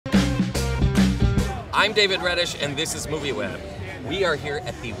I'm David Reddish, and this is MovieWeb. We are here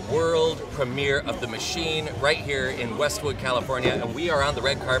at the world premiere of The Machine right here in Westwood, California, and we are on the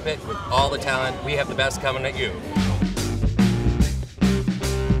red carpet with all the talent. We have the best coming at you.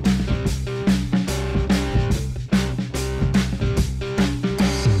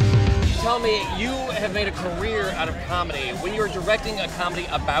 Tell me, you have made a career out of comedy. When you're directing a comedy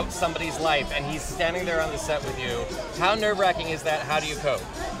about somebody's life and he's standing there on the set with you, how nerve-wracking is that? How do you cope?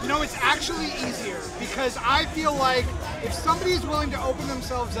 You know, it's actually easier because I feel like if somebody is willing to open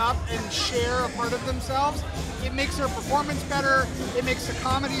themselves up and share a part of themselves, it makes their performance better, it makes the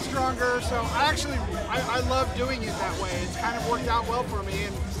comedy stronger. So I love doing it that way. It's kind of worked out well for me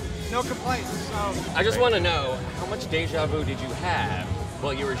and no complaints. So I just want to know, how much deja vu did you have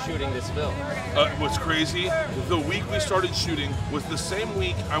while you were shooting this film? What's crazy, the week we started shooting was the same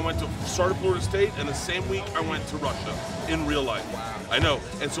week I went to start at Florida State and the same week I went to Russia in real life. Wow. I know.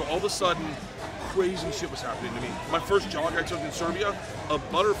 And so all of a sudden, crazy shit was happening to me. My first jog I took in Serbia, a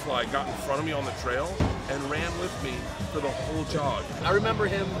butterfly got in front of me on the trail and ran with me for the whole jog. I remember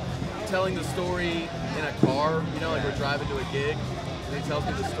him telling the story in a car, you know, like we're driving to a gig, and he tells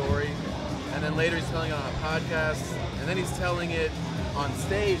me the story, and then later he's telling it on a podcast, and then he's telling it on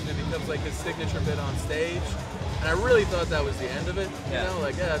stage, and it becomes like his signature bit on stage. And I really thought that was the end of it, you know,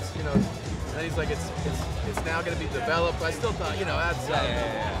 like, yeah, it's, you know, and then he's like, it's now going to be developed. I still thought, you know, that's,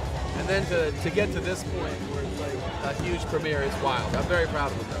 and then to get to this point where it's like a huge premiere is wild. I'm very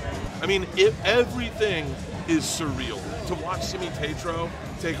proud of him though. I mean, everything is surreal. To watch Jimmy Tatro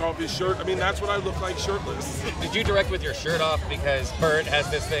take off his shirt, I mean, that's what I look like shirtless. Did you direct with your shirt off because Bert has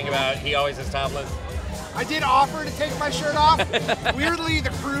this thing about he always is topless? I did offer to take my shirt off. Weirdly, the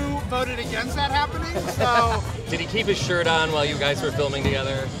crew voted against that happening, so... Did he keep his shirt on while you guys were filming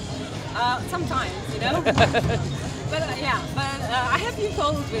together? Sometimes, you know? But I have few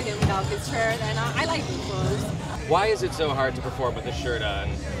photos with him without his shirt, and I like his clothes. Why is it so hard to perform with a shirt on,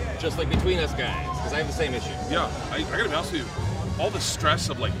 just like between us guys? Because I have the same issue. Yeah, I gotta be honest with you. All the stress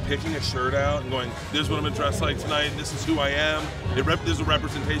of like picking a shirt out and going, this is what I'm gonna dress like tonight, this is who I am, this is a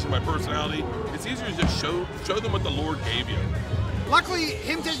representation of my personality. It's easier to just show them what the Lord gave you. Luckily,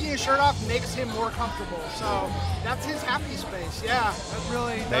 him taking his shirt off makes him more comfortable, so that's his happy space. Yeah, that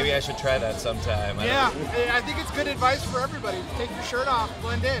really... Maybe I should try that sometime. I think it's good advice for everybody. Take your shirt off,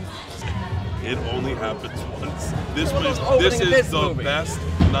 blend in. It only happens once. This is the best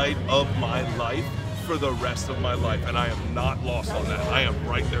night of my life for the rest of my life, and I am not lost on that. I am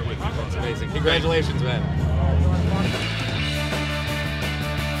right there with you. That's amazing. Congratulations, man.